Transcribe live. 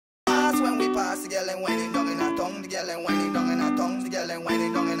when we pass, the girl and whining down in her tongue, the girl and whining down in her tongues, the girl and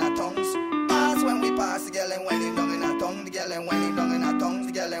whining down in her tongues. Pass when we pass, the girl and whining down in her tongue, the girl and whining down in her tongues,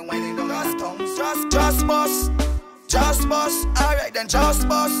 the girl and whining down in her tongues. Just bust, alright then just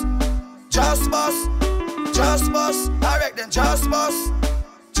bust, alright then just bust.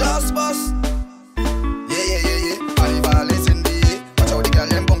 Yeah. Carnival is in the air. Watch how the girl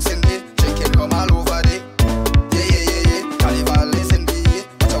them bounce in the shaking rum all over the. Yeah. Carnival is in the air.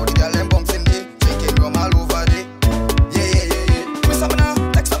 Watch how the girl them bounce in the shaking rum all over the. Yeah. Give me some now,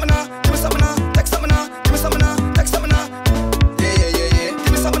 take some now. Give me some now, take some now. Give me some now, take some now. Yeah.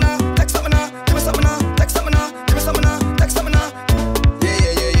 Give me some now, take some now. Give me some now, take some now. Give me some now, take some now.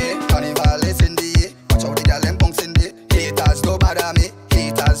 Yeah. Carnival is in the air. Watch how the girl them bounce in the. Haters don't bother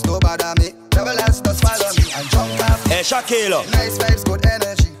me. Travelers just follow me and jump off. Hey, Shakeelo. Nice vibes, good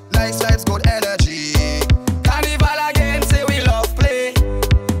energy. Carnival again, say we love play.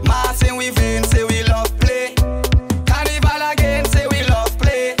 Martin we vain, say we love play. Carnival again, say we love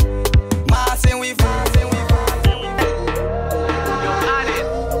play. Martin we vain, say we love play. You had it.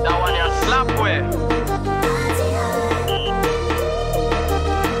 That one you slap with.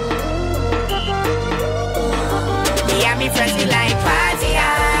 Me and me friends we like party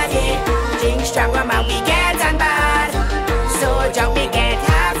hard, yeah. Drink strong man we get and bad. So jump we get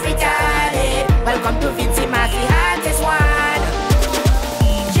half retarded. Welcome to Vinci Massey hottest one.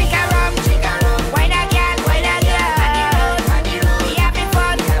 Chica rum, wine again. On the road, we having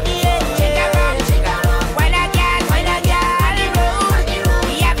fun. Chica rum, wine again. On the road,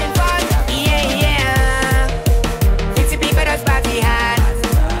 we having fun. Yeah. Vinci people just party hard.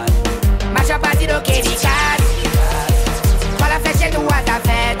 Mash up party don't care the cars. While I fetch the water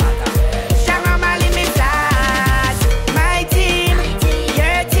fed.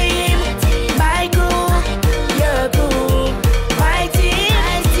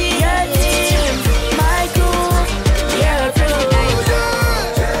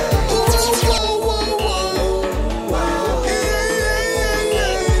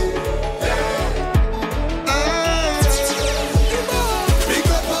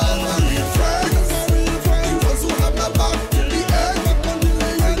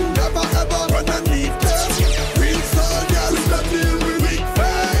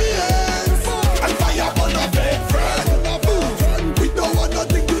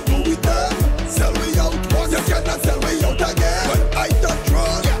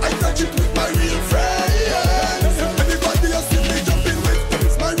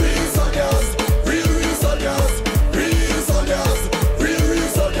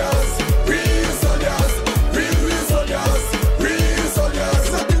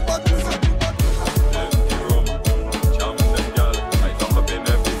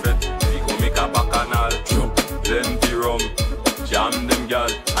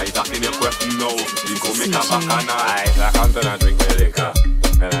 I can't and I drink me liquor,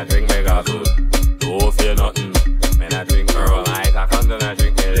 and I drink me gasoline. Don't fear nothing, when I drink Earl. I can't and I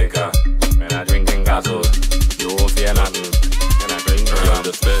drink me liquor, when I drink gasoline. Don't fear nothing, when I drink Earl. You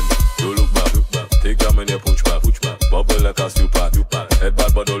understand? You look back, take jam in your push back. Bubble like a super, head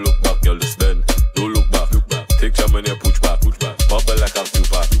bad but don't look back, you understand? You look back, take jam in your push back. Bubble like a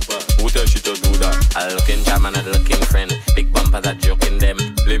super, who tell she to do that? A looking jam and a looking friend, big bumper that joking them.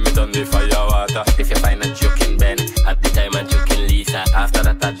 Blame it on the fire water. If you find a joking Ben, at the time I'm joking Lisa. After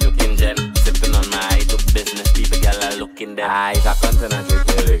that I'm joking Jen. Sipping on my eye to business, people girl are looking them. I can't and I drink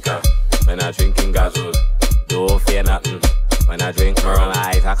me liquor, when I drinking gasoline. Don't fear nothing, when I drink Merle.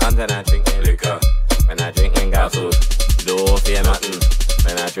 I can't and I drink me liquor, when I drinking gasoline. Don't fear nothing,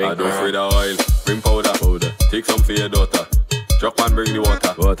 when I drink Merle. I don't fear the oil, bring powder. Take some for your daughter. Drop and bring the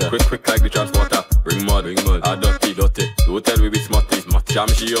water. Quick like the transporter. Bring mud. A dirty. Don't tell we be smarty. Jam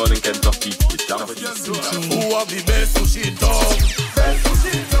she all in Kentucky. It's jam for you. Who have the best sushi dog?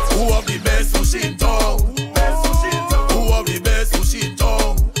 Who have the best sushi dog? Who have the best sushi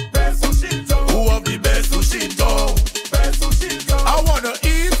dog? Who have the best sushi dog? I wanna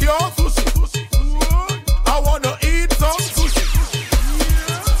eat your sushi. I wanna eat some sushi.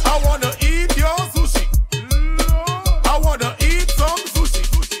 I wanna eat your sushi. I wanna eat some sushi.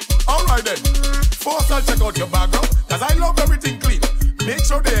 Alright then. First I'll check out your background, cause I love everything clean. Make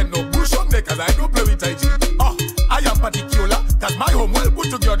sure there ain't no bush on there, cause I don't play with IG. I am particular, cause my home well put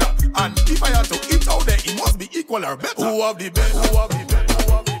together. And if I have to eat out there, it must be equal or better. Who have the best? Who have the best?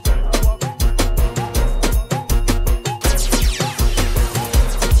 Who have the best?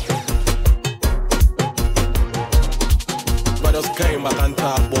 I just came back and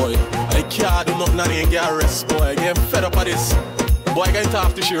talk, boy. I can't do nothing and ain't get arrested, boy. I get fed up of this. Boy, I can't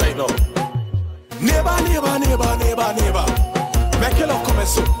talk to you right now. Neighbor. Make your love come and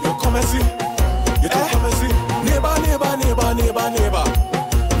so. You come come and see. You too come and see. Neighbor, neighbor, neighbor, neighbor, neighbor.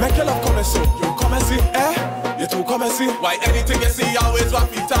 Make your love come and see. You come and see, You too come and see. Why anything you see always what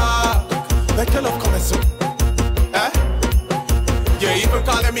we talk. Make your love come and see. You even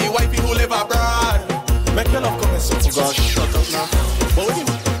calling me wifey who live abroad. Make your love come and see. Gosh, shut up now. What would you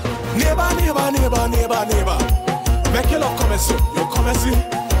mean? Neighbor, neighbor, neighbor, neighbor, neighbor. Make your love come and see. You come and see.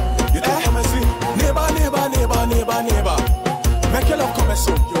 You too come and see. Neighbor, neighbor, neighbor, neighbor, neighbor. Make your love come and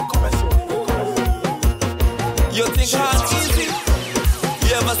see. You come and see. You think hard easy?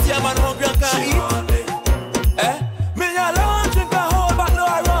 You ever see a man hungry and can't eat? Me alone drink a whole bottle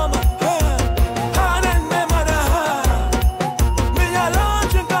of rum. Hard and me mother. Me alone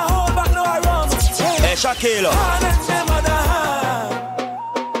drink a whole bottle of rum. Hey, Shakeelo. Hard and me mother.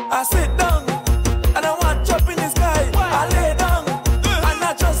 I sit down and I watch up in the sky. I lay down and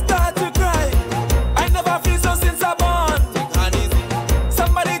I just start to cry. I never feel so since I born.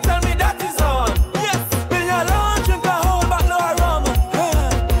 Somebody tell me that is on. Yes. Me alone drink a whole bottle of rum.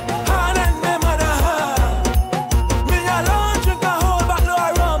 Hard and me mother. Me alone drink a whole bottle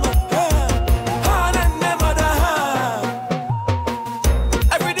of rum. Hard and me mother.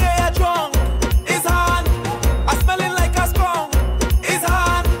 Every day I drunk, it's hard. I smelling like a skunk, it's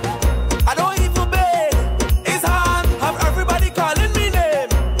hard. I don't even bathe, it's hard. Have everybody calling me name.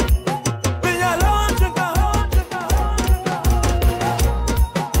 Me alone drink a whole, drink a whole, drink a whole.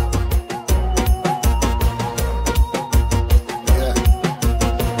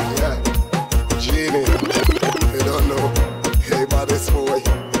 Yeah. Genie. You don't know. Hey, but this boy.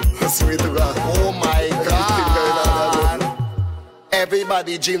 Sweet to God. Oh my God.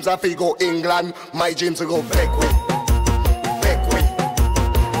 Everybody dreams of he go England. My dreams to go Bequia.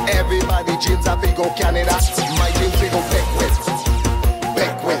 Everybody dreams of he go Canada. My dreams to go Bequia.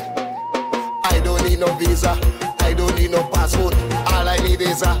 I don't need no visa. I don't need no passport. All I need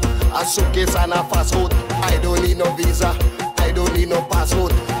is a suitcase and a fast food. I don't need no visa. I don't need no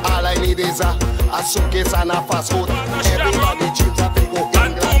passport. All I need is a suitcase and a fast food. Everybody dreams of he go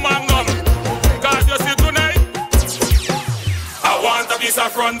England. Cause you see tonight, I want a piece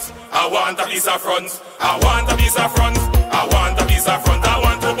of front. I want a piece of front. I want a piece of front. I want a piece of front. I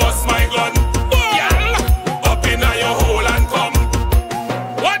want to bust my gun. Girl, up in your hole and come.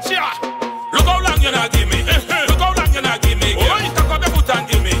 Watch ya. Look how long you not give me. Look how long you not give me. Oh, you cock up your foot and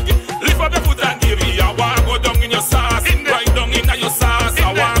give me. Lift up your foot and give me. I want to go down in your sauce. Right down in your sauce.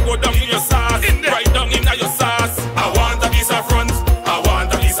 I want to go down in your sauce. Right down in your sauce. I want a piece of front. I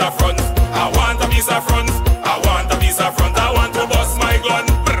want a piece of front. I want a piece of front. I want a piece of front. I want to bust my gun.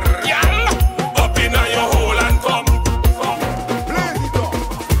 Girl, up in your hole and come.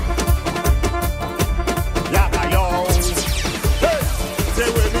 Say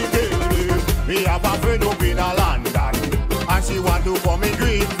when we came, we have a friend up in a London, and she want to come and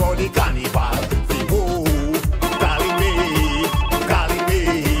greet for the carnival. Say, oh, calling me.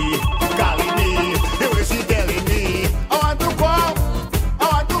 The way she telling me, I want to come.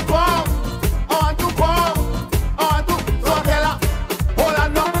 So tell her, hold on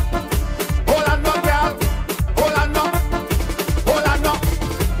no, girl, hold on no.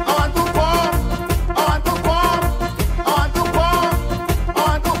 I want to come.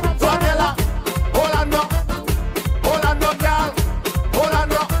 So tell her, hold on no, girl,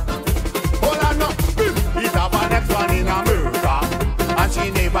 hold on no. He's have an next one in America, and she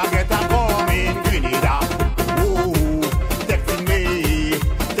never get a come in Grenada. Ooh, texting me.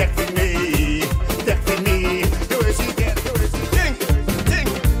 The way she get, ting.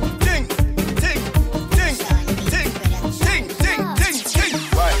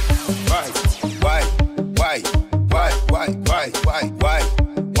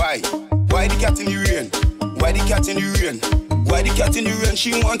 Why the cat in the rain? Why the cat in the rain? Why the cat in the rain?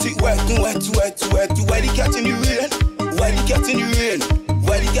 She want it wet. Why the cat in the rain? Why the cat in the rain?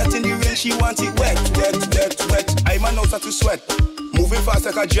 Why the cat in the rain? She want it wet. I'm a nose to sweat. Moving fast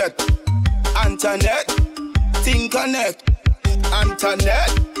like a jet. Antoinette, think connect.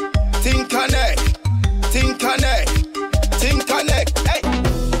 Hey.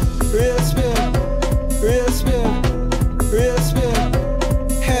 Real spill.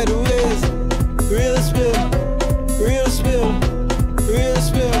 Headways. Real spill.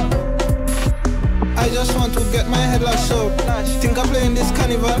 I just want to get my head lashed up. Think I'm playing this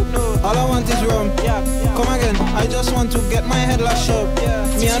carnival? No. All I want is rum. Yeah. Come again. I just want to get my head lashed up. Yeah.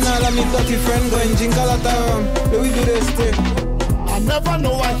 Me and all of me dirty friend going drink a lot of rum. Let we do this thing. I never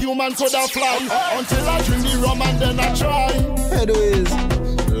know a human could have fly until I drink the rum and then I try. Headways.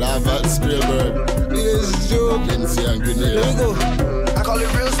 Lavaman, Spielberg. This is joke. Lindsay and Grenada. Here we go. I call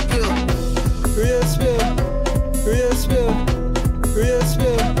it real spill. Real spill.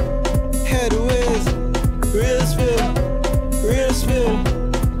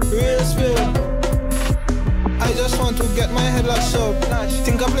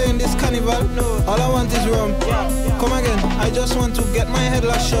 Think I'm playing this carnival? No. All I want is rum. Come again, I just want to get my head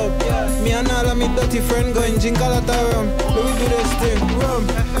lashed up. Me and all of me dirty friend going drink a lot of rum. Let me do this thing. Rum,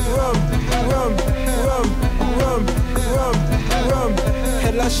 rum, rum, rum, rum, rum, rum.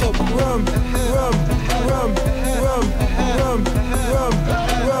 Head lash up. Rum, rum, rum, rum, rum, rum,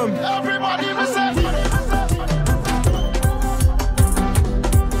 rum. Everybody listen.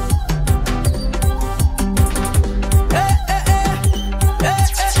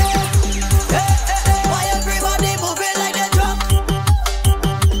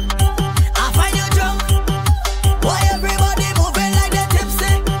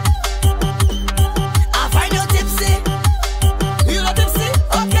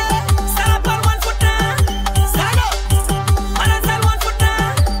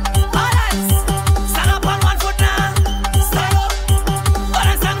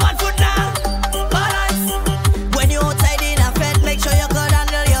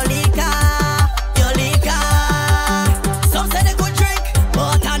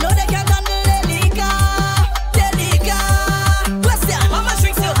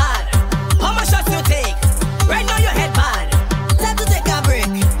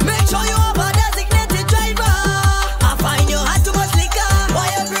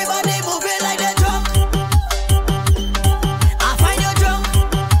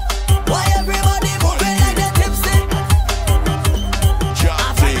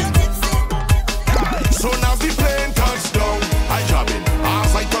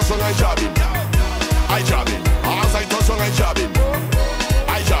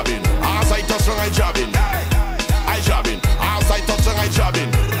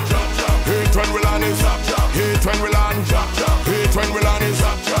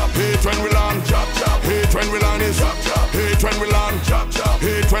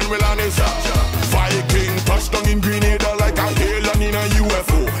 Viking touchdown in Grenada like a alien in a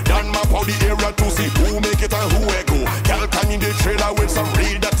UFO. Dan map out the area to see who make it and who echo. Gal come in the trailer with some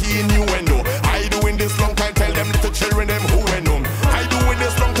real dirty innuendo. I doing this long time, tell them little children them who I know. I doing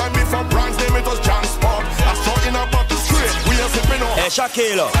this long time before brands name it was transport. I saw in a bottle straight, we are sipping on. Hey,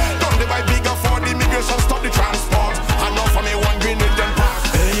 Shakeelo. Don't they buy bigger for the immigration, stop the transport. And now for me one grenade then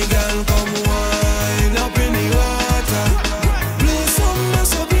pass. Hey girl, come wine up in the water. Play some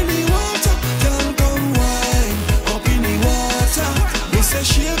mess up in the water. Girl, come wine up in the water. Me say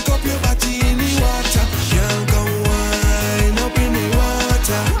shake up your body in the water. Girl, come wine up in the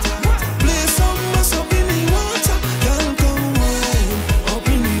water. Play some mess up in the water. Girl, come wine up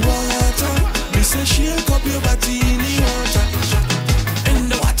in the water. Me say shake up your body in the water. In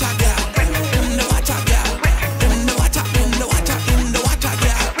the water, girl. In the water, girl. In the water, in the water, in the water,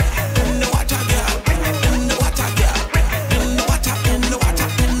 girl. In the water, girl. In the water, girl. In the water, in the water,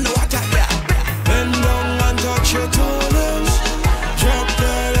 in the water, girl. Bend down and touch your toes. Drop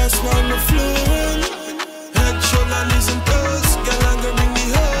that ass on the floor. Head, shoulder, knees and toes. Girl, I'm gonna bring the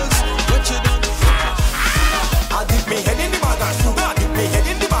hose. What you done? I dip me head in the bag of sugar. Dip me head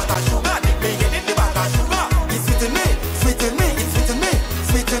in the bag of sugar. Dip me head in the bag of sugar. It's sweeting me, sweeting me, it's sweeting me,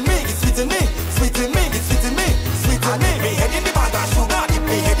 sweeting me, it's sweeting me, sweeting me, it's sweeting me, sweeting me. Dip me head in the bag of sugar. Dip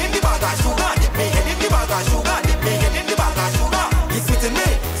me head in the bag of sugar. Dip me head in the bag of sugar. Dip me head in the bag of sugar. It's sweeting me,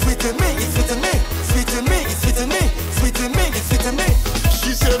 sweeting me, it's sweeting me, sweeting me, it's sweeting me, sweeting me, it's sweeting me.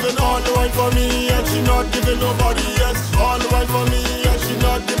 She's saving all the wine for me and she not giving nobody else. All the wine for me and she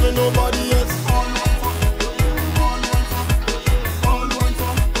not giving nobody else.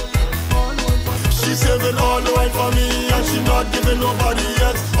 She's saving all the wine for me and she not giving nobody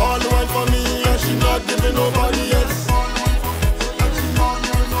else. All the wine for me and she not giving nobody else.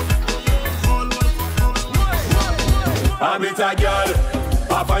 I meet a girl,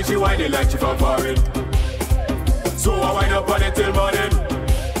 I find she whining like she from foreign. So I wind up on it till morning.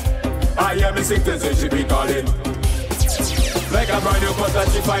 I hear me citizenship be calling. Like a brand new cut that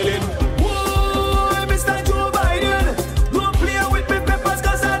she filing. Whoa, Mr. Joe Biden, don't play with me peppers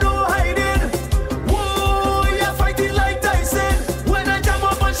cause I don't hiding. Whoa, you're fighting like Tyson. When I jump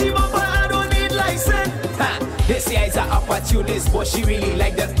up on she bumper, I don't need license. Ha, this here is an opportunist, but she really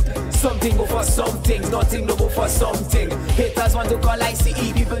like that. Something go for something, nothing no go for something. Haters want to call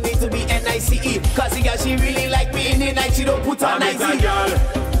ICE, people need to be NICE. Cause the girl she really like me in the night, she don't put on I ICE. meet a girl,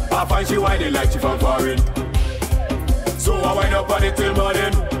 I find she whining like she from foreign. So I wind up on it till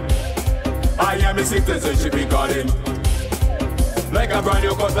morning. I hear me citizenship be calling. Like a brand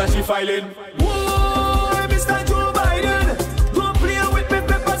new cut that she filing. Whoa, Mr. Joe Biden, don't play with me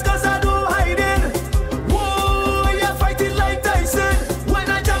peppers cause I don't hiding. Whoa, you're fighting like Tyson. When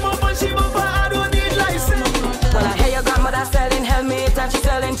I jump up on she bumper, I don't need license. Well, I hear your grandmother selling helmet and she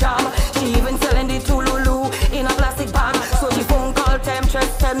selling charm. She even selling the Tululu in a plastic bag. So she phone call them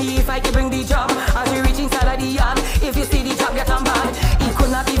me if I can bring the job. As we reach inside of the yard, if you see the job get on bad, he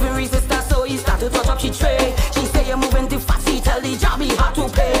could not even resist her, so he started to touch up she tray. She say you're moving too fast, he tell the job he had to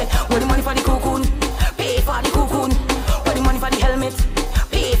pay. What the money for the cocoon? Pay for the cocoon. What the money for the helmet?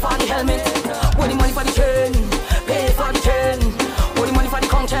 Pay for the helmet. What the money for the chain? Pay for the chain. What the money for the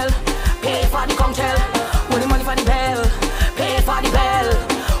conch shell? Pay for the conch shell. What the money for the bell? Pay for the bell.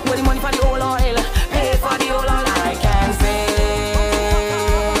 What the money for the old oil? Pay for the old oil. I can say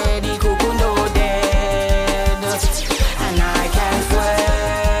the cocoon no dead, and I can swear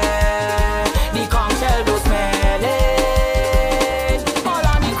the conch shell do smell it. All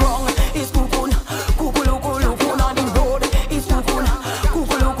on the ground is cocoon, cocoon, cocoon, cocoon on the road is cocoon,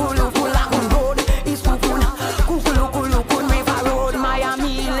 cocoon, cocoon, cocoon, Lagoon Road is cocoon, cocoon, cocoon, cocoon, River Road,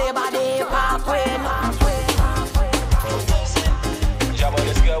 Miami, Labor Day, Parkway. Jabba,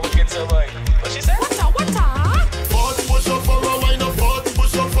 this girl will get to boy. What she said? What? 40 push up for a wine up, 40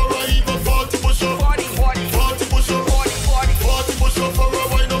 push up for a even 40 push up. 40 push up, 40 push up for a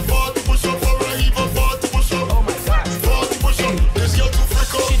wine up, 40 push up for a even 40 push up. Oh my God. 40 push up, this girl too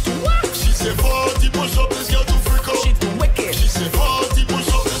freak up. She do what? She say 40 push up, this girl too freak up. She too wicked. She say 40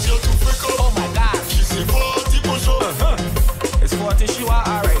 push up, this girl too freak up. Oh my God. She say 40 push up. It's 40, she want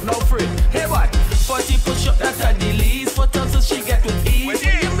alright, no free. Hey boy, 40 push up, that's a the least. 4 times so she get with ease. What do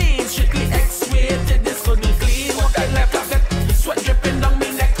you mean? Strictly X-rated, this couldn't clean. What I left of that sweat dripping down my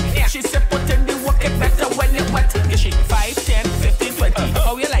neck. Yeah. She said put in the work, it better when it wet. Yeah, she 5, 10, 15, 20.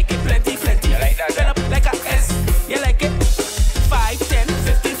 Oh, you like it? Plenty, plenty. You like that? Bend up like a S. You like it? 5, 10,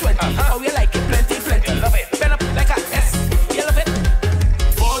 15, 20. Oh, you like it? Plenty, plenty. You love it. Bend up like a S. You love it?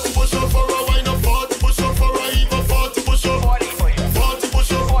 40 push up for a wine up, 40 push up for a even 40 push up. 40 for you. 40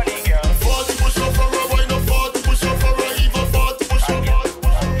 push up, 40 girl. 40 push up for a wine up, 40 push up for a even 40 push up.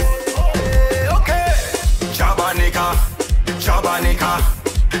 Okay. Chabanika, Chabanika,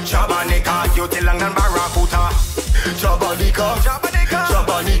 Chabanika, you tilang nan Barracuda. Chabanika, Chabanika,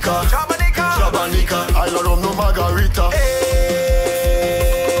 Chabanika, Chabanika, Chabanika, I love no margarita. Hey,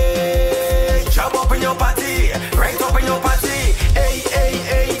 jab up in your party, right up in your party. Hey, hey,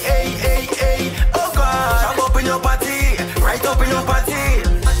 hey, hey, hey, hey. Oh God, jab up in your party, right up in your party.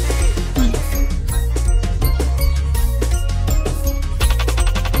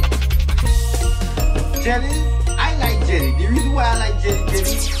 Jelly, I like jelly. The reason why I like jelly,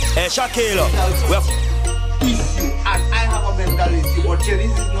 Hey, Shakeelo. issue, and I have a mental issue, but jelly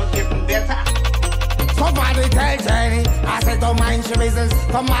is not getting better. Somebody tell Jenny, I said don't mind she business.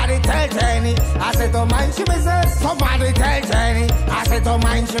 Somebody tell Jenny, I said don't mind she business. Somebody tell Jenny, I said don't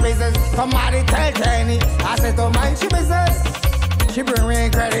mind she business. Somebody tell Jenny, I said don't mind she business. She bring me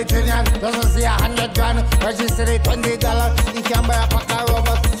in credit union, doesn't see 100 grand. Register it $20, you can buy a pack of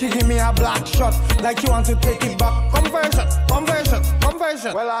rubbers. She give me a black shot, like she wants to take it back. Conversion.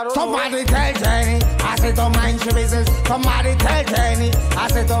 Well, I don't Somebody tell Jenny, I said don't mind she business. Somebody tell Jenny, I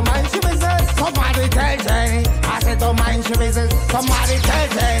said don't mind she business. Somebody tell Jenny, I said don't mind she business. Somebody tell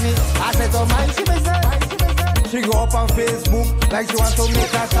Jenny, I said don't mind she business. She go up on Facebook like she want to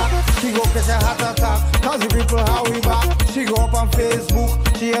make a talk. She go catch a heart attack, cause the people how we back. She go up on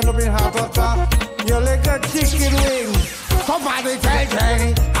Facebook, she end up in heart attack. You like a chicken wing. Somebody tell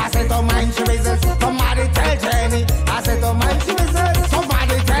Jenny, I said don't mind she business. Somebody tell Jenny, I said don't mind she business.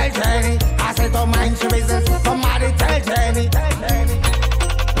 Somebody tell Jenny, I said don't mind she business. Somebody tell Jenny.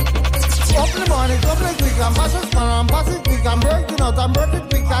 Up the money, up the quick, I'm passing span, I'm passing quick, I'm breaking out, I'm breaking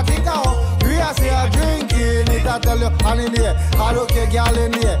quick, I think out. We are say a drinking, it I tell you, hand in the air. I don't care, girl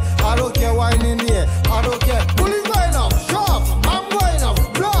in the air. I don't care, wine in the air. I don't care. Bully's going up, shove, I'm going up,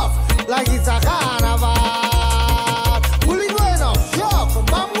 bluff, like it's a carnival. Bully's going up, shove,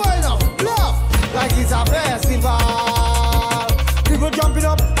 I'm going up, bluff, like it's a festival. People jumping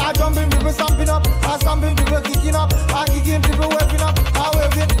up, I jumping, people stamping up, I stamping, people kicking up, I kicking, people waving up, I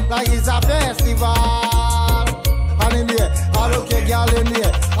waving, like it's a festival. And in the air, I don't care, girl in the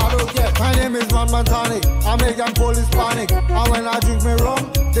air, I don't care. My name is Man Tonic, I make them police panic. And when I drink me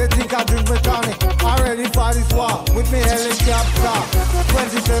rum, they think I drink me tonic. I'm ready for this war, with me helicopter.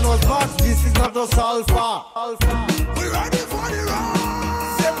 2010 was much, this is not a sulfur. We ready for the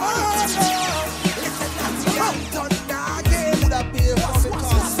run. Say Marlo.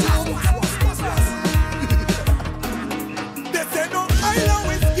 They say no island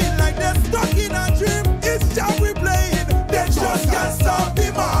with skin like they're stuck in a dream. It's job we playing, they just can't stop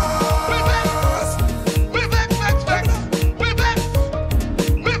the mass. We back.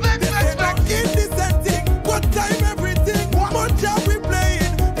 They say no indecent thing, good time everything. But job we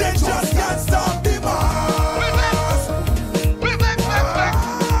playing, they just can't stop the mass.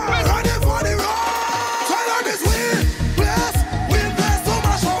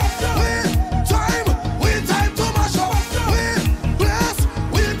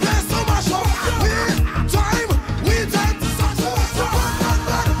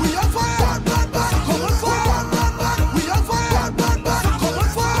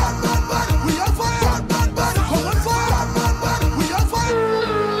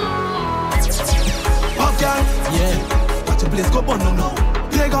 place go burn down now.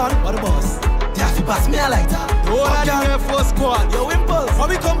 Play God, what the boss? They have to pass me a lighter. Oh, that Air Force squad. Yo, Impulse, what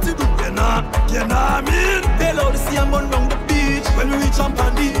we come to do? You know I mean? They love to see them burn down the beach. When we reach on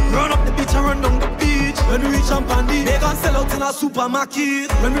Pandy, run up the beach and run down the beach. When we reach on Pandy, they can sell out in a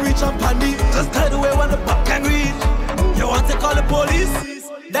supermarket. When we reach on Pandy, just tell the way when the pop can reach. You want to call the police?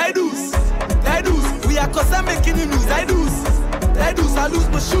 They do's. We are cause I'm making the news. They do's. I lose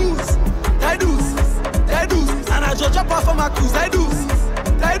my shoes. They do's. And I judge up off of my cruise. They do's.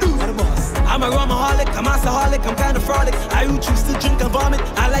 I'm a rumaholic, I'm a saholic, I'm kind of frolic. I who choose to drink and vomit,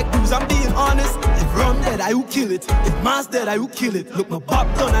 I like booze, I'm being honest. If rum dead, I who kill it. If mass dead, I who kill it. Look, my pop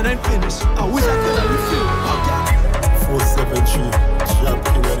done and I'm finished. I wish I could have refilled. 473, Jab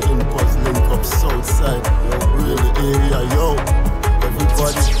King and Impulse link up Southside. Yo, really area, yo.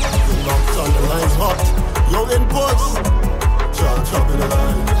 Everybody, the locked on the line hot. Yo, Impulse. Chop in the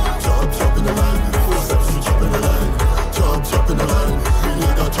line, chop in the line. 473, chop in the line, chop in the line. We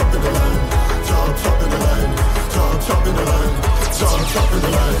need a chop in the line, chop in the line, chop in the line, chop in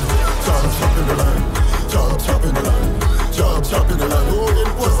the line, chop in the line, chop in the line, chop in the line. Oh,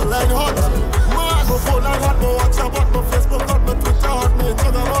 Impulse the line hot. My phone line hot, my WhatsApp hot, my Facebook hot, my Twitter hot, my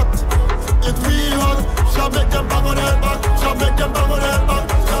Instagram hot. It's real hot. Shall make them bang on the head back. Shall make them bang on the head back.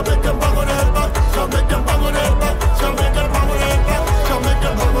 Shall make them bang on the head back. Shall make them bang on the head back. Shall make them bang on the head back. Shall make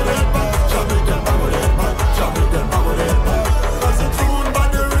them bang on the head back. Shall make them bang on the head back. Shall make them bang on the head back. Cause the tune by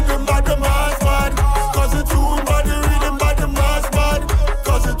the rhythm by the mass bad. Cause the tune by the rhythm by the mass bad.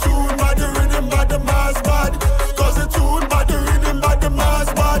 Cause the tune by the rhythm by the mass bad. Cause the tune by the rhythm by the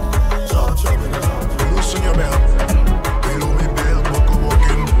mass bad. Chop in the line. Loosen your belt. Below me belt,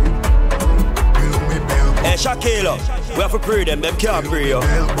 walking. Below me belt. Hey, Shakeelo, we have to pray them can't pray you.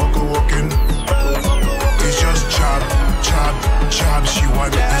 It's just job. She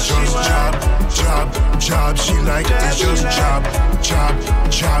want it's just job. She like it's just job.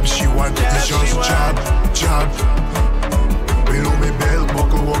 She want it's just job. Below me belt,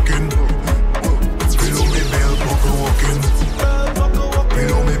 buckle walking. Below me belt, buckle walking.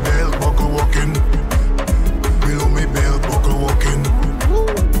 Below me belt, buckle walking. Below me belt, buckle walking.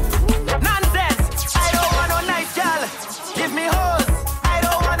 Nonsense! I don't want no nice gal. Give me hose. I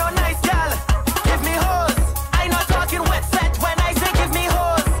don't want no nice gal. Give me hose. I not talking wet set when I say give me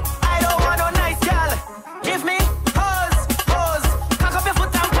hose. I don't want no nice gal. Give me hose. Cock up your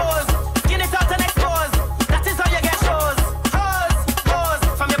foot and pose. Skin it out and expose. That is how you get shows. Hose.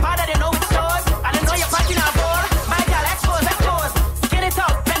 From your body they know it shows. And they know you're packing a ball. My gal expose. Skin it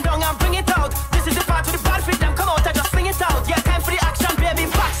out, bend down and bring it out. This is the part with the bad fit them come out and just sing it out. Yeah, time for the action, baby.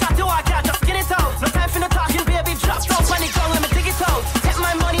 Back shot you I can't just skin it out. No time for no talking, baby. Drop down on the ground, let me dig it out. Take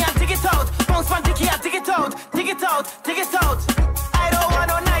my money and dig it out. Bounce from Dicky, I dig it out. Dig it out. I don't want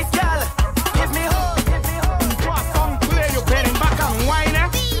no nice gal. Give me hope. Before a song play, you bending back and whine,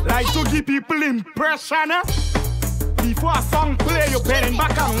 like to give people impression. Before a song play, you bending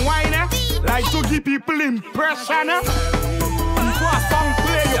back and whine, like to give people impression. Before a song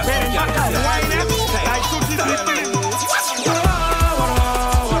play, you bending back and whine, like to give people impression.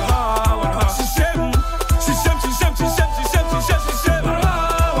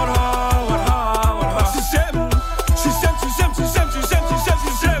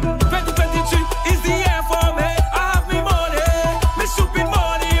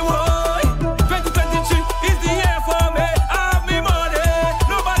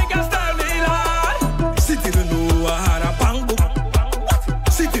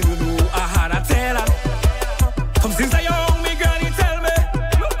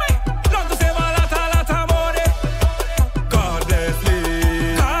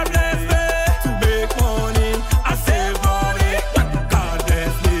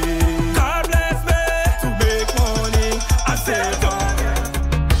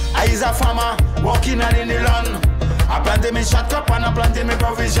 Me shut up and I'm planting me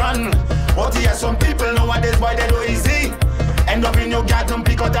provision. But yeah, some people nowadays why they do easy. End up in your garden,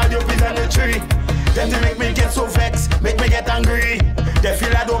 pick out all your peas on the tree. Then they make me get so vexed, make me get angry. They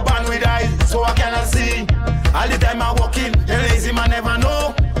feel I don't ban with eyes, so I cannot see. All the time I walk in, the lazy man never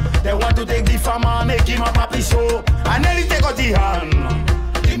know. They want to take the farmer, make him a papi show. And then he take out the hand.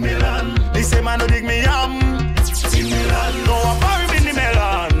 Dig me land. They say man no dig me dig me land. No, I bury me in the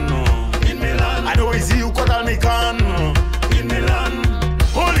melon. In Milan. I know it's you cut all me can. In Milan.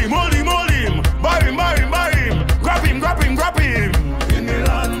 Hold him. Bury him. Grab him. In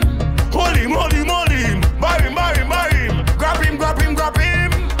Milan. Hold him. Bury him. Grab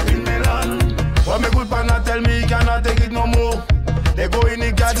him. In Milan. But my good partner tell me he cannot take it no more. They go in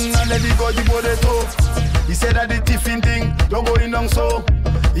the garden and let it go the potato. He said that the tiffin thing don't go in down so.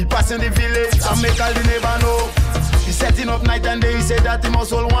 He pass in the village and make all the neighbor know. He setting up night and day, he said that he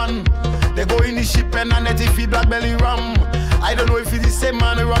must hold one. They go in the ship and net he feed black belly rum. I don't know if it's the same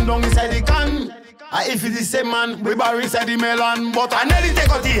man who run down inside the can. If it's the same man, we bury inside the melon. But I nearly take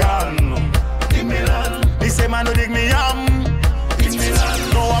out the hand. The melon. The same man who dig me yam. In Milan.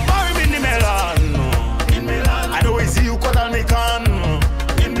 No, I bury me in the melon. In Milan. I know I see you cut on me can.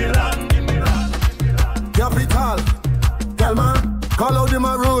 In Milan. In Milan. Capital. Delma. Call out the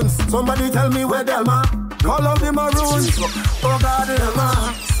Maroons. Somebody tell me where Delma. Call out the Maroons. Oh God,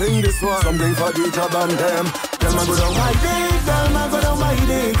 Delma. Sing this one. Something for the job and them. Delma go down my dick. Delma go down my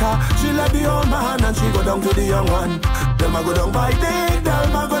dick. She let the old man and she go down to the young one. Delma go down my dick.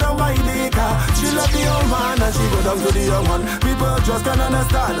 Delma go down my dick. She let the old man and she go down to the young one. People just can't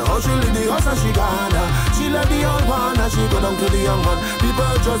understand how she leave the house and she gone. She let the old one and she go down to the young one.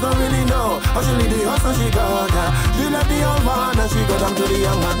 People just don't really know how she leave the house and she gone. She let the old one and she go down to the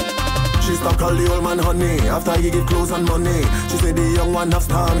young one. She stop call the old man honey after he give clothes and money. She say the young one have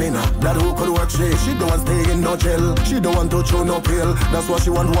stamina, that who could work she. She don't want stay in no jail, she don't want to throw no pill. That's why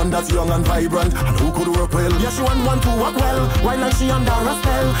she want one that's young and vibrant and who could work well. Yeah, she want one to work well, why like she under a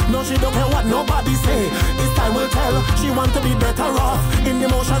spell. No, she don't care what nobody say, this time will tell. She want to be better off, in the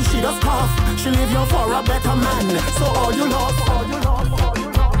motion she does cough. She leave you for a better man, so all you love, all you love, all you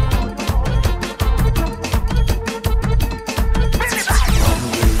love.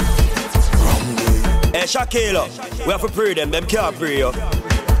 Hey, Shakeelo, we have to pray them can't pray you.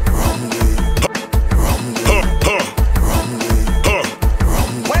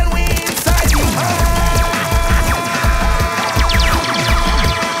 When we inside the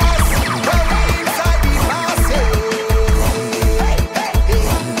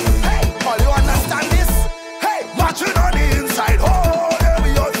all you understand this? Hey, marching on the inside, oh, there we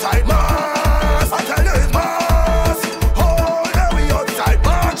outside mass. I tell you it's mass. Oh, there we outside,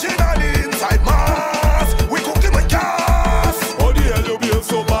 marching on the inside mass. We cooking with gas. Oh, the hell you be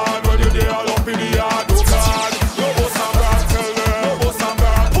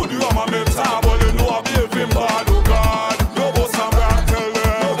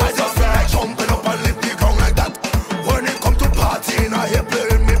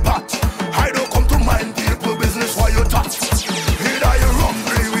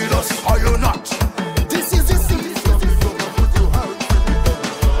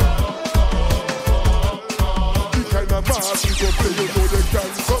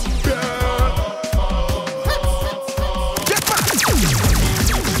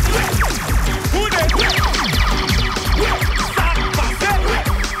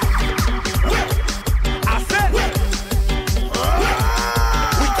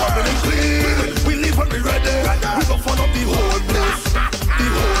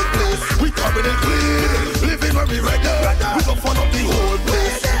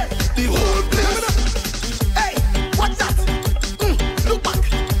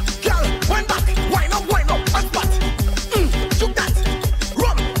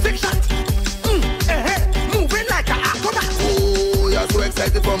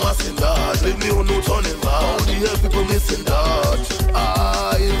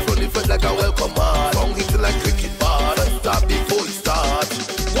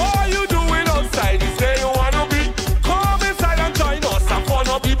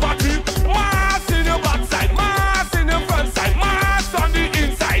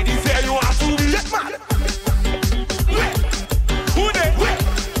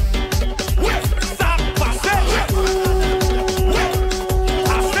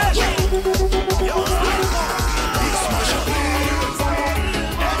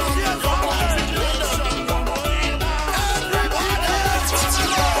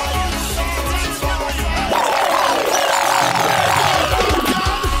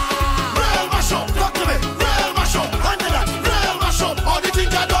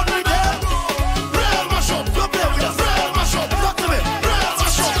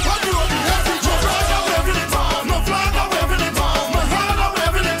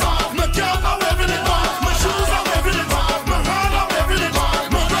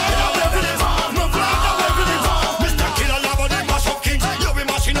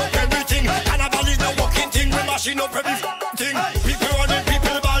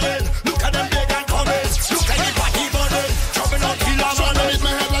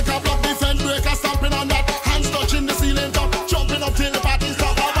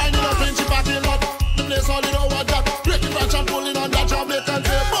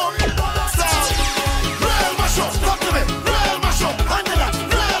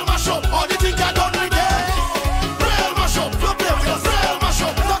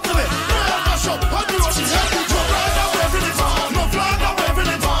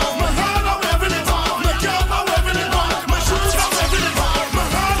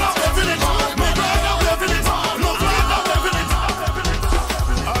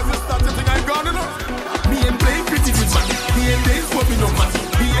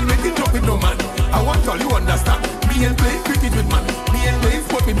all you understand. Me and playing cricket with man. Me and playing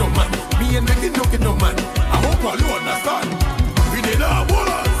sport with no man. Me and making joke with no man. I hope all you understand. We need our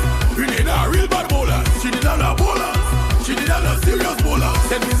bowlers. We need our real bad bowlers. She need all our bowlers. She need all our serious bowlers.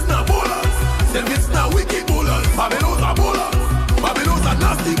 Then it's not bowlers. Then it's not wicked bowlers. Babelos are bowlers. Babelos are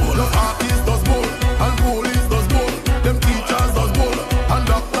nasty bowlers. Artists does bowl. And police does bowl. Them teachers does bowl. And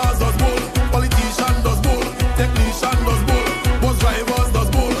doctors does bowl. Politician does bowl. Technician does bowl. Bus drivers does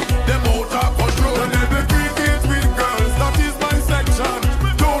bowl. Them out of control. And every cricket with girls. That is my section.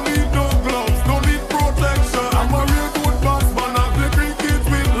 Don't need no gloves. Don't need protection. I'm a real good batsman. I play cricket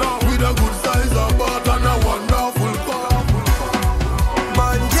with love. With a good size of bat and a wonderful cup.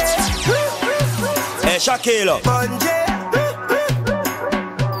 Banje. Hey, Shakeelo. Banje.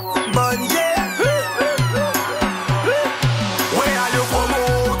 Banje. Where are you from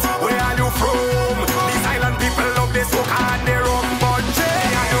out? Where are you from? These island people love this soca and they rum Banje.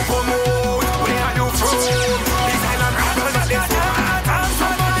 Where are you from out? Where are you from? These island people love this soca and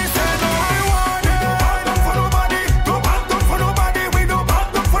somebody say no, I want it. No back down for nobody. No back down for nobody. We no back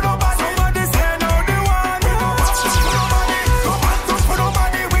down for nobody. Somebody say no, they want it. No back down for nobody. No back down for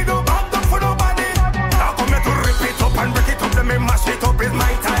nobody. We no back down for nobody. Now come here to rip it up and break it up. Let me mash it up. It's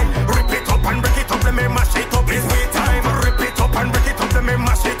my time. Rip it up and break it up. Let me mash it up. It's my time. Rip it up and break it up. Let me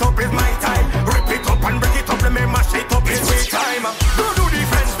mash it up. It's my time. Rip it up and break it up. Let me mash it up. It's my time. Don't do the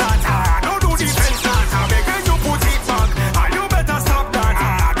French data. Don't do the French data. Make you put it back. And you better stop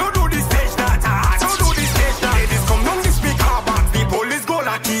that. Don't do the stage data. Don't do the stage data. Ladies come down the speaker box. The police go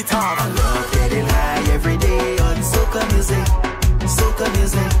like it up. I love getting high every day on soca music. Soca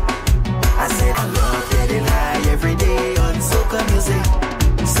music. I said I love getting high every day on soca music.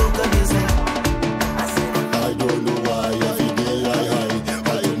 Soca music. I don't know why every day I high,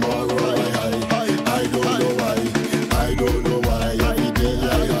 but tomorrow I high. I don't know why. I don't know why every day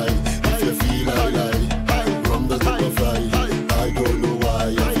I high. If you feel I lie, from the top of fly. I don't know why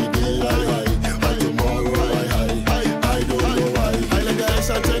every day I high, but tomorrow I high. I don't know why. I like the ice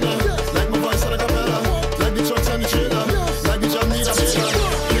antenna, like my voice on a cappella, like the trucks and the trailer, like the jam need a trailer.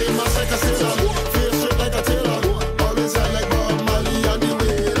 Play my like a sailor, feel straight like a tailor. Always I like Bob Marley and the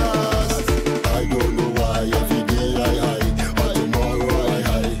Wailers. I don't know why every day I high, but tomorrow I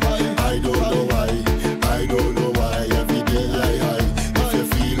high. I don't know why. I don't know why every day I high. If you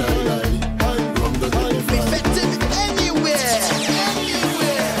feel I lie, from the top of fly. Effective anywhere.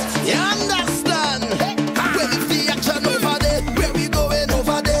 You understand? Well, if the action over there, where we going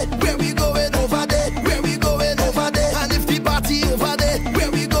over there? Where we going over there? Where we going over there? And if the party over there,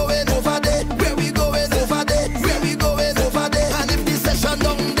 where we going over there? Where we going over there? Where we going over there? And if the session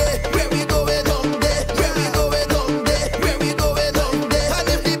down there, where we going down there? Where we going down there? Where we going down there? And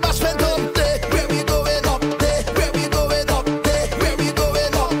if the bashment up there, where we going up there? Where we going up there? Where we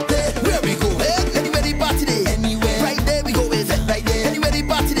going up there? Where we going? Anywhere the party day, anywhere. Right there we go with it, right there. Anywhere the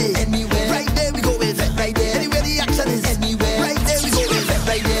party day, anywhere. Right there we go with it, right there. Anywhere the action is, anywhere. Right there we go with it,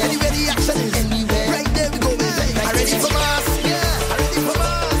 right there. Anywhere the action is, anywhere. Right there we go with it, right there. I'm ready for mass, yeah. I'm ready for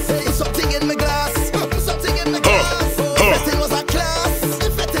mass. Put something in my glass. Put something in my glass. If it was a class,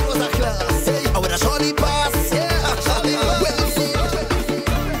 if it was a class, I would have surely pass, yeah. Surely pass. Well, you see.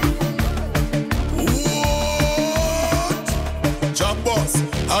 Job boss,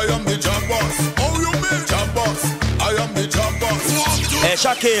 I am the job boss. Oh, you mean job boss? I am the job boss. Hey,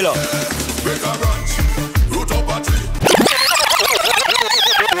 Shakeelo. Break a branch, root up a tree.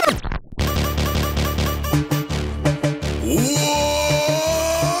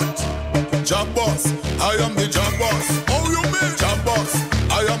 What? Job boss, I am the job boss. Oh, you mean job boss?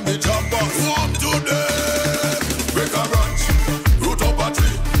 I am the job boss. Walk today. Break a branch, root up a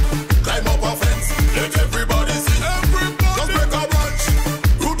tree, climb up a fence, let everybody see. Everybody. Just break a branch,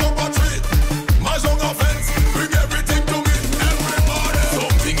 root up a tree, mash down a fence, bring everything to me. Everybody.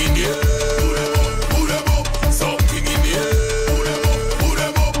 Something in the air. Put them up. Something in the air. Put them up. Put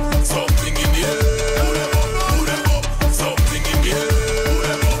them up. Something in the air. Put them up. Put them up. Something in the air. Put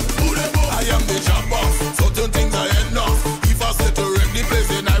them up. Put them up. I am the job boss. Certain things I end off. If I say to rent the place,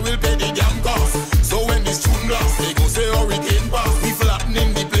 then I will pay the damn cost. So when this tune blast, they go say hurricane pass. We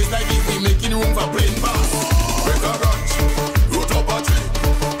flattening the place like if we making room for plane pass. Break a branch, root up a tree,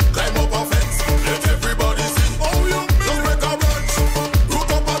 climb up a fence, let everybody see. Oh, you mean? Just break a branch,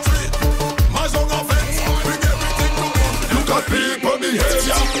 root up a tree, mash down a fence, bring everything to me. Look at people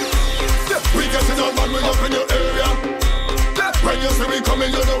behavior. We getting on man, we up in your area. When you see we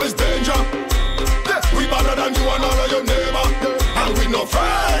coming, you know it's danger. We better than you and all of your neighbor. And we no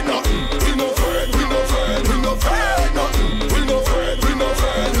afraid nothing. We no afraid, we no afraid, we no afraid nothing. We no afraid, we no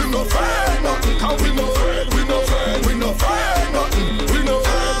afraid, we no afraid nothing. Cause we no afraid, we no afraid, we no afraid nothing. We no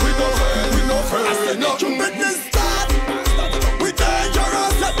afraid, we no afraid, we no afraid. I said no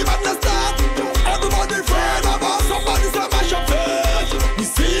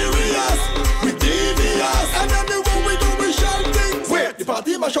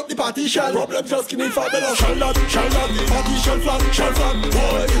up the party shell. Problem just skinny for below. Shall not, the party shell flat.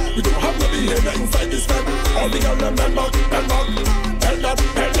 Boy, we don't have no behavior inside this fed. All the girls them bend back. Bend that.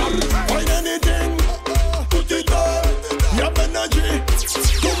 Find anything, put it on. You have energy,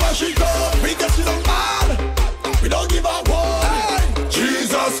 to mash it up. We get it on bad, we don't give a one.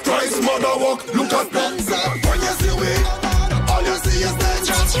 Jesus Christ, mother walk, look at that. When you see we, all you see is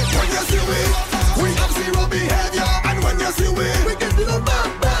danger. When you see we have zero behavior. And when you see we get it on bad.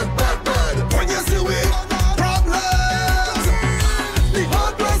 When you see we, problems. The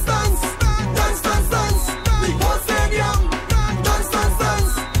hopeless dance. The whole stadium, dance.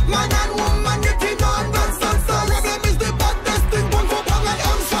 Man and woman getting on, dance. Problem is the baddest thing, one for one like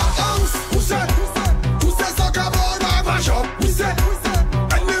ounce. Who said soccer ball, mash up? Who said,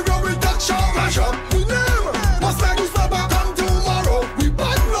 anywhere we touch up, mash up? We never, must like who's never come tomorrow. We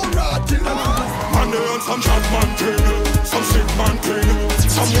bad no rat till the man, they on some shot man thing, some sick man thing,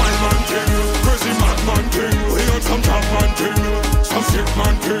 some wild man thing, crazy man thing. We on some top man thing, some sick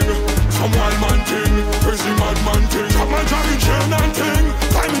man thing, some wild man thing, crazy man thing. Top man jogging chain and thing,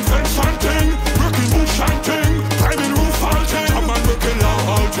 climbing fence and thing, breaking bush and thing, climbing roof and thing. Top man breaking loud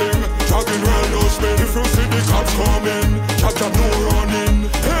all thing, jogging round no spin. If you see the cops coming, chop no running.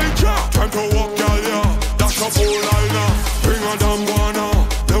 Hey Jack, time to walk y'all yeah. Dash up all liner, bring a damn guana.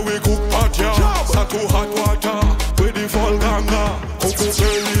 Then we cook hot yeah, start to hot water. With the fall ganga, cocoa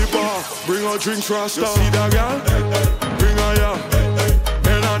belly bar. Bring a drink rasta. You see that girl? Bring her yeah.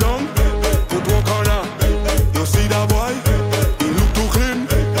 Bend her down, put one corner. You see that boy? He look too clean.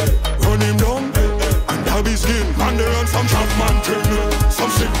 Run him down and dab his skin. Man they on some chop man thing,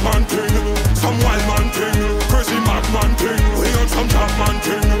 some sick man thing, some wild man thing, crazy mad man thing. We on some chop man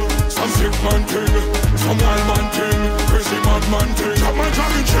thing, some sick man thing, some wild man thing, crazy mad man thing. Chop man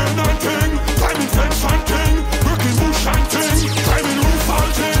jogging chain and thing, climbing fence and thing, breaking bush and thing, climbing roof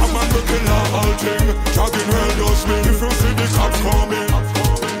and thing. Chop man breaking law all thing, jogging well does me. If you see the cops coming.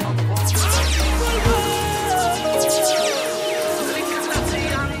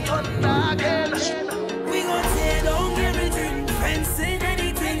 We gon' tear down everything, fencing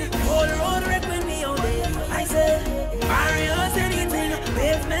anything, whole road wreck with me all day. I said, barriers anything,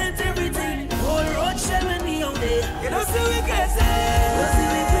 pavement everything, whole road shell with me all day. You don't see we crazy,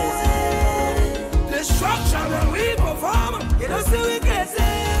 destruction when we perform. You don't see we crazy,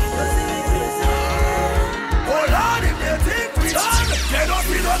 oh Lord, if they think we done, they don't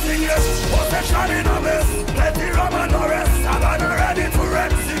see nothing yet. Possession in a mess, plenty rum and no rest. I'm ready to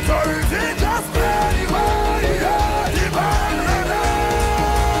rest. Security just anyway, yeah. The band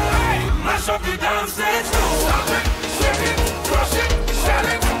hey, mash up the damn stage, stop it, shake it, crush it, shell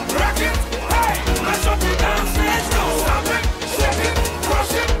it, wreck it. Hey, mash up the damn stage, stop it, shake it,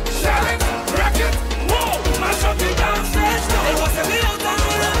 crush it, shell it, wreck it. Whoa, mash up the damn stage. They was a little down,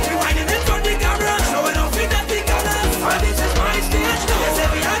 we winding in front of the camera, showing off with that big colors. And this is my stage now. They say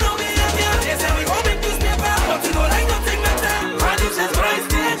we had no behavior, they say we gon' make newspaper, but you know like nothing better. And this is my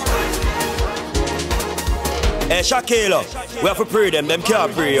stage. Hey Shakeelo, we have to pray them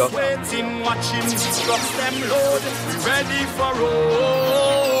can't pray you. Waiting, watching, trucks them load. We ready for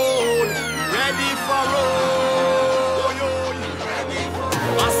road. Ready for road.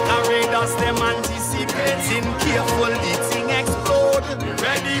 Masqueraders them anticipating, careful the thing explode. We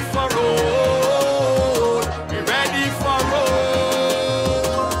ready for road. We ready for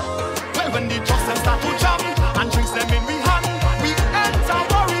road. Well, when the trucks them start to jam and drinks them in we hand, we enter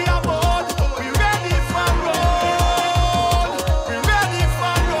warrior mode. We ready for road. We ready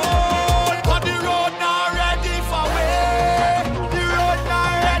for road. But the road not ready for way. The road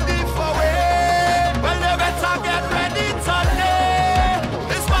not ready for way. Well, they better get ready today.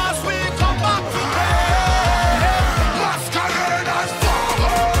 This past week come back today. Masqueraders fall.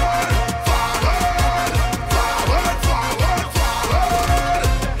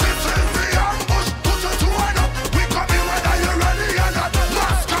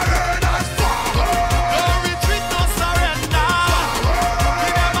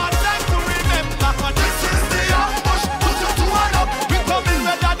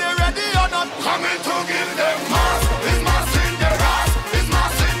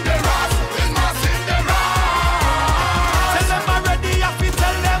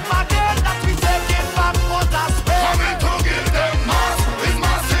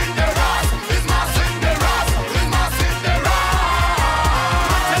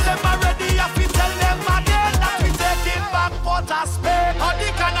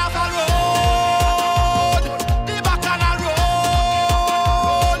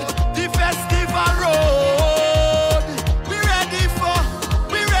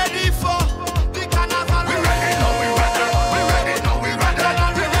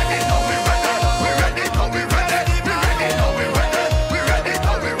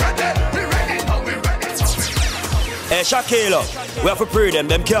 Hey, Shakeelo, we have to pray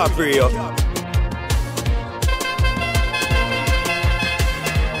them can't pray you.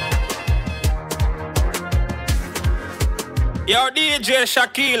 Yo,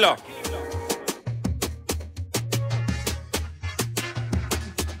 djShakeelo,